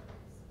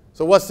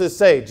 So what's this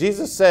say?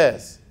 Jesus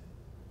says,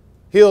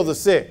 heal the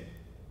sick.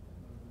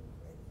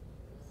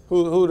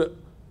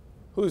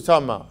 Who's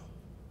talking about?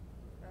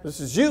 This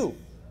is you.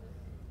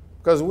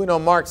 Because we know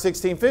Mark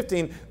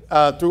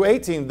 16:15 through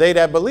 18, they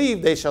that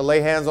believe, they shall lay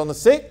hands on the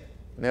sick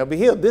and they'll be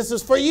healed. This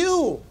is for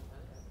you.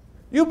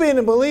 You being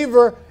a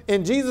believer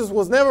in Jesus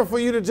was never for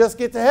you to just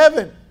get to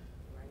heaven.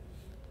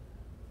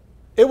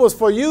 It was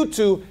for you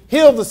to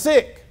heal the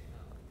sick,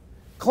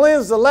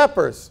 cleanse the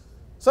lepers.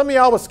 Some of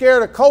y'all were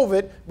scared of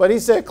COVID, but he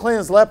said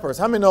cleanse lepers.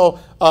 How many know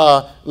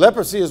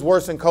leprosy is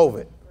worse than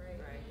COVID?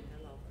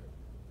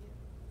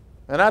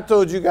 And I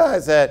told you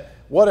guys that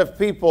what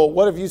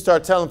if you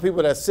start telling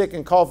people that's sick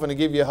and coughing to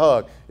give you a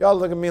hug? Y'all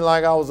look at me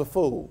like I was a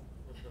fool.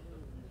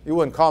 You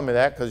wouldn't call me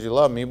that because you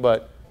love me,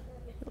 but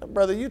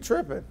brother, you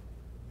tripping.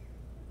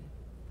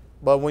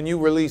 But when you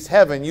release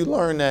heaven, you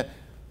learn that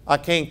I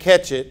can't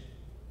catch it.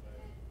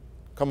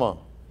 Come on,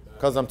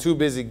 because I'm too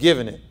busy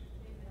giving it.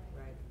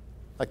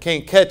 I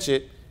can't catch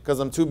it because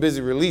I'm too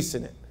busy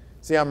releasing it.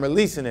 See, I'm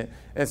releasing it.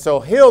 And so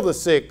heal the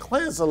sick,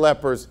 cleanse the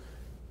lepers.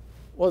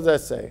 What does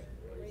that say?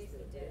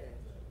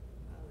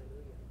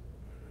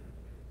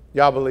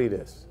 Y'all believe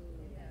this?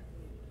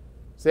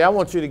 See, I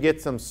want you to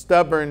get some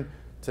stubborn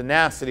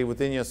tenacity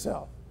within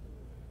yourself.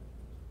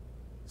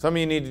 Some of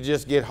you need to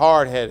just get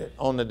hard-headed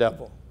on the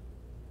devil.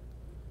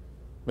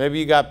 Maybe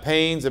you got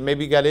pains and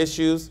maybe you got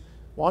issues.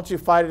 Why don't you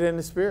fight it in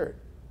the spirit?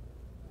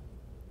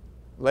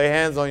 Lay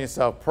hands on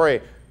yourself.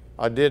 Pray.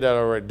 I did that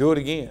already. Do it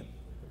again.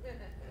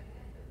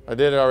 I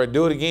did it already.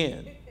 Do it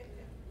again.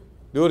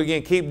 Do it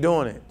again. Keep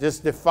doing it.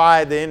 Just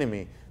defy the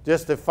enemy.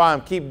 Just defy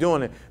him. Keep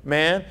doing it,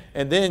 man.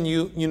 And then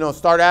you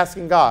start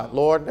asking God,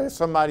 Lord, there's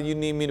somebody you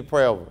need me to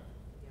pray over.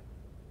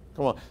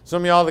 Come on.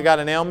 Some of y'all that got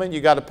an ailment,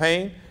 you got a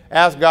pain.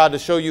 Ask God to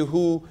show you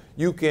who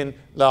you can.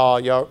 I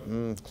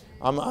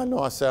know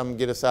I said I'm going to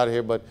get us out of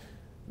here, but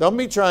don't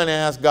be trying to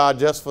ask God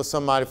just for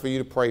somebody for you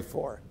to pray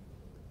for.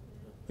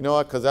 You know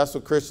what? Because that's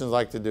what Christians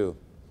like to do.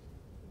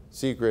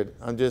 Secret.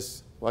 I'm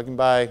just walking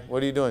by.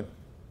 What are you doing?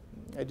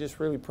 I just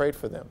really prayed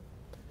for them.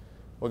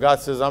 Well, God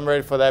says, I'm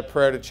ready for that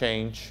prayer to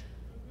change.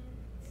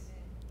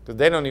 Because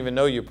they don't even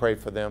know you prayed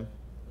for them.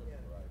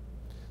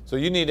 So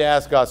you need to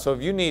ask God. So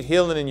if you need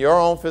healing in your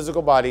own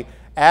physical body,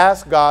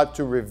 ask God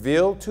to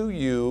reveal to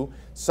you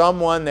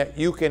someone that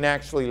you can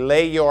actually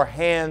lay your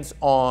hands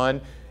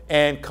on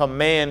and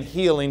command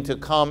healing to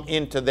come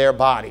into their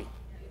body.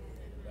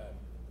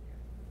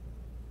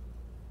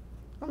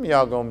 How many of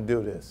y'all going to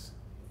do this?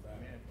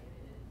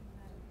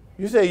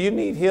 You say you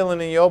need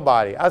healing in your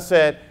body. I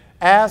said,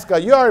 ask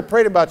God. You already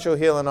prayed about your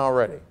healing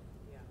already.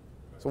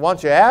 So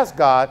once you ask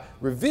God,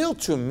 reveal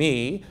to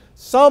me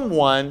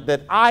someone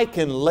that I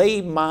can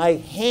lay my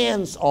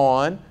hands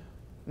on.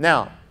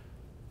 Now,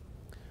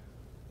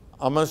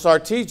 I'm going to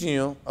start teaching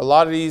you a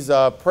lot of these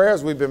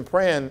prayers we've been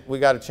praying, we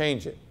got to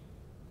change it.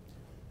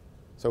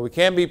 So we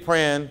can't be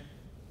praying,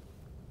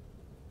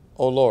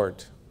 oh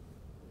Lord,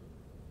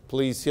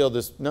 please heal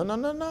this. No, no,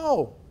 no,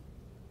 no.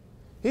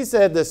 He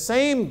said the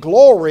same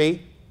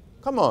glory,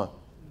 come on,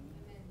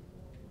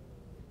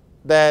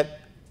 that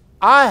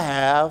I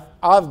have,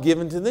 I've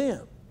given to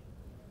them.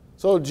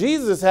 So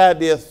Jesus had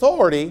the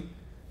authority.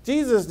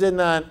 Jesus did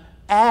not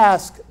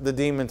ask the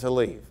demon to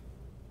leave.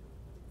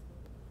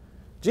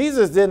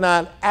 Jesus did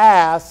not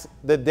ask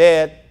the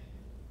dead,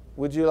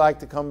 would you like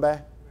to come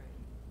back?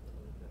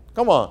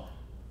 Come on.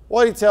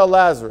 What did he tell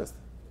Lazarus?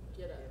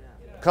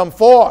 Come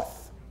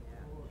forth.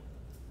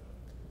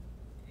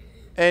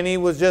 And he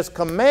was just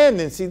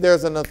commanding. See,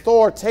 there's an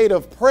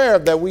authoritative prayer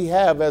that we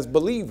have as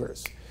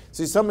believers.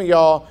 See, some of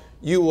y'all,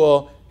 you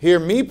will hear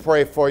me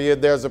pray for you.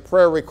 There's a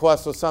prayer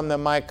request or something that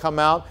might come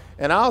out,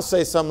 and I'll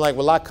say something like,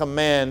 well, I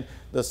command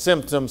the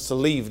symptoms to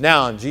leave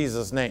now in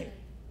Jesus' name.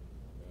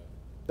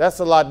 That's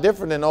a lot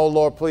different than, oh,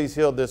 Lord, please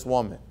heal this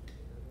woman.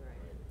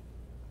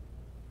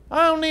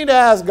 I don't need to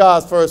ask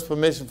God's first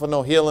permission for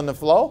no healing to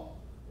flow.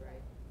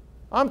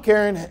 I'm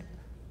carrying,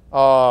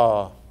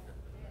 I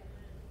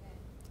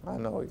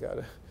know we got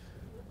it.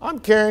 I'm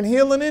carrying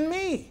healing in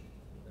me.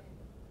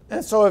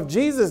 And so if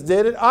Jesus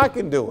did it, I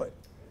can do it.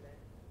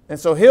 And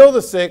so heal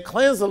the sick,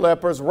 cleanse the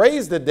lepers,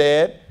 raise the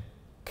dead,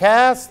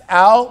 cast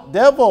out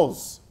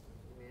devils.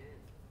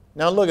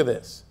 Now look at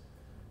this.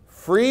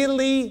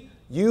 Freely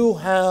you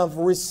have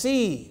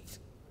received.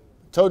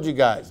 I told you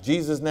guys,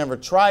 Jesus never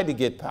tried to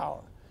get power.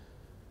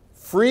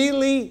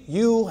 Freely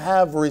you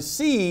have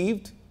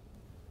received.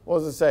 What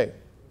does it say?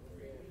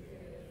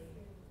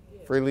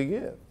 Freely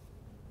give.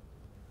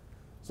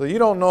 So you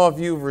don't know if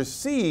you've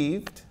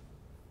received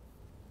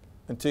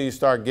until you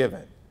start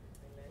giving.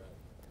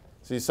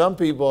 See, some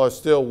people are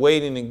still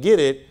waiting to get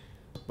it,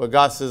 but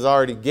God says, I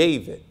already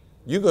gave it.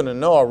 You're going to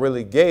know I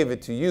really gave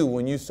it to you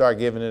when you start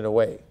giving it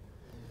away.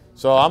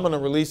 So I'm going to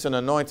release an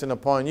anointing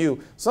upon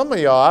you. Some of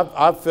y'all,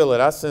 I feel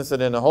it. I sense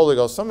it in the Holy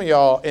Ghost. Some of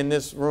y'all in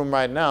this room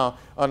right now,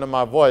 under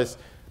my voice,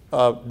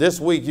 this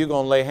week you're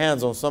going to lay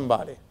hands on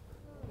somebody.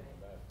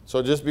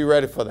 So just be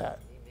ready for that.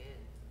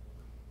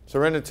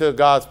 Surrender to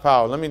God's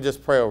power. Let me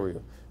just pray over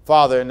you.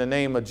 Father, in the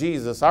name of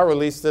Jesus, I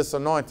release this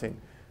anointing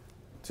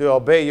to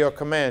obey your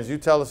commands. You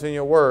tell us in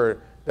your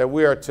word that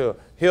we are to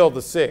heal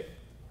the sick.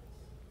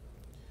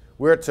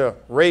 We're to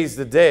raise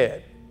the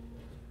dead.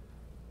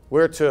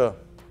 We're to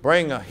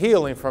bring a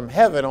healing from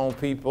heaven on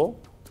people.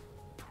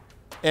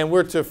 And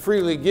we're to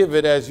freely give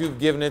it as you've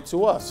given it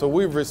to us. So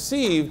we've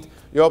received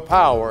your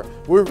power.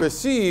 We've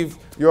received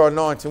your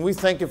anointing. We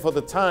thank you for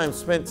the time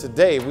spent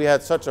today. We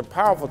had such a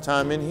powerful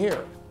time in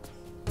here.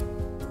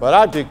 But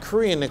I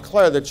decree and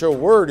declare that your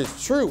word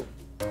is true.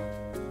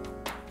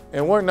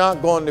 And we're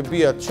not going to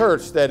be a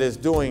church that is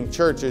doing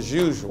church as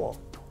usual.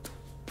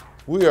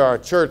 We are a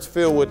church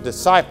filled with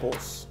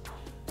disciples.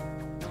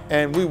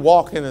 And we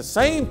walk in the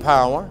same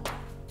power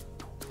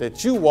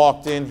that you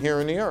walked in here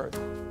in the earth.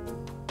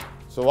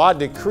 So I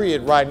decree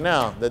it right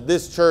now that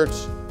this church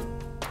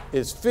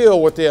is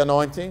filled with the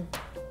anointing.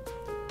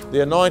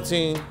 The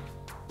anointing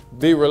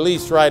be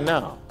released right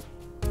now.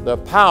 The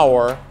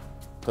power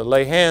to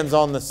lay hands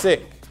on the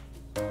sick.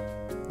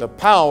 The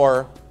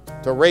power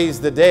to raise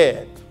the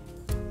dead.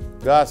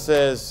 God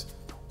says,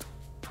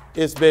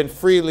 it's been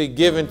freely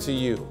given to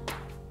you.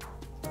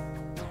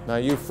 Now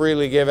you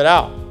freely give it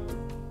out.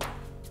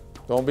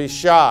 Don't be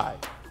shy.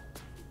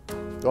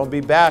 Don't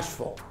be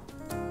bashful.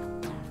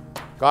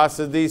 God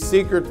said these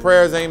secret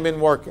prayers ain't been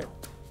working.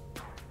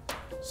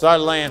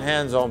 Start laying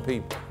hands on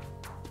people.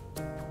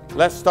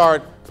 Let's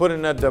start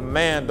putting a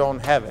demand on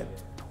heaven.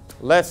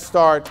 Let's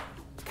start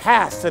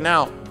casting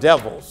out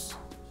devils.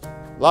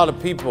 A lot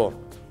of people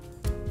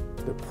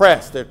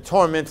depressed, they're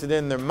tormented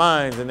in their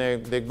minds, and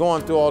they're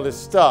going through all this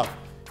stuff,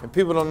 and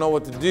people don't know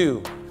what to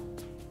do.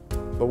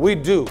 But we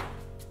do.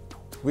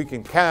 We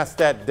can cast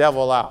that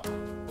devil out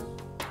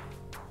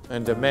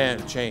and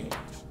demand change.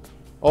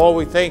 Oh,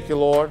 we thank you,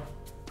 Lord,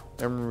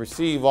 and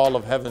receive all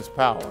of heaven's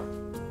power.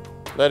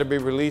 Let it be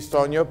released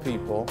on your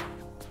people,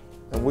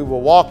 and we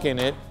will walk in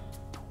it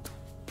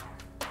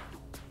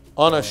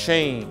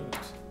unashamed.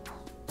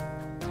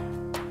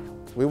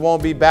 We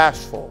won't be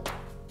bashful.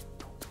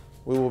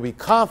 We will be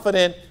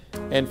confident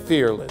and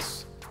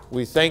fearless.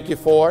 We thank you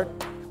for it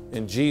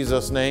in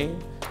Jesus' name.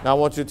 Now I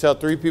want you to tell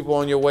 3 people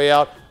on your way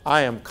out,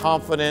 I am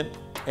confident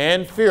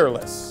and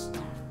fearless,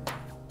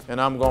 and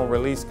I'm going to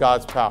release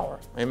God's power.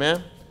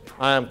 Amen.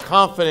 I am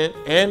confident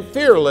and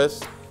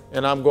fearless,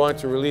 and I'm going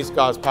to release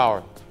God's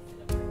power.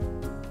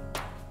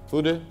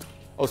 Who did?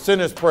 Oh,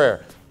 sinner's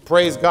prayer.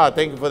 Praise God.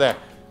 Thank you for that.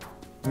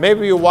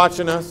 Maybe you're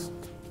watching us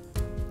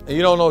and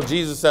you don't know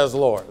Jesus as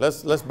Lord.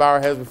 Let's bow our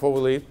heads before we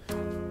leave.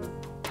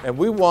 And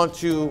we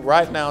want you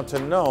right now to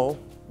know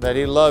that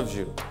he loves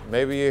you.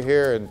 Maybe you're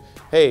here and,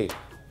 hey,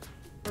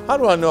 how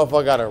do I know if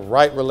I got a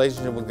right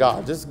relationship with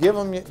God? Just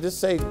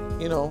say,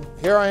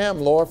 here I am,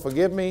 Lord,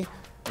 forgive me.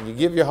 And you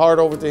give your heart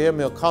over to him,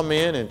 he'll come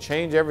in and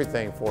change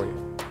everything for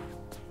you.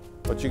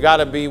 But you got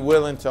to be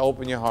willing to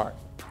open your heart.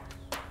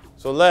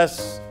 So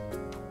let's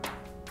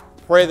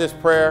pray this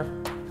prayer.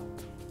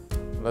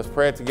 Let's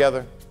pray it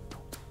together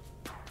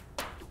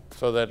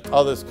so that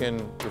others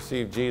can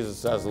receive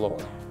Jesus as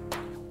Lord.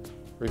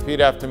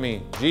 Repeat after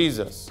me.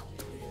 Jesus,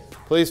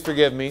 please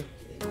forgive me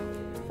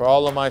for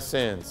all of my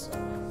sins.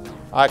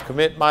 I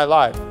commit my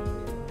life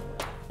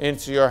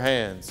into your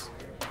hands.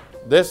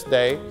 This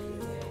day,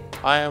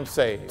 I am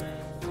saved.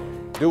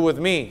 Do with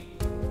me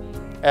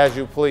as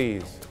you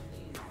please,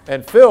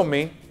 and fill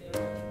me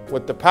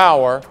with the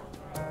power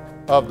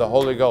of the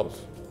Holy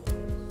Ghost.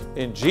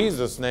 In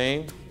Jesus'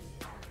 name,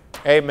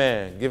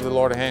 amen. Give the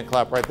Lord a hand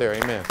clap right there.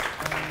 Amen.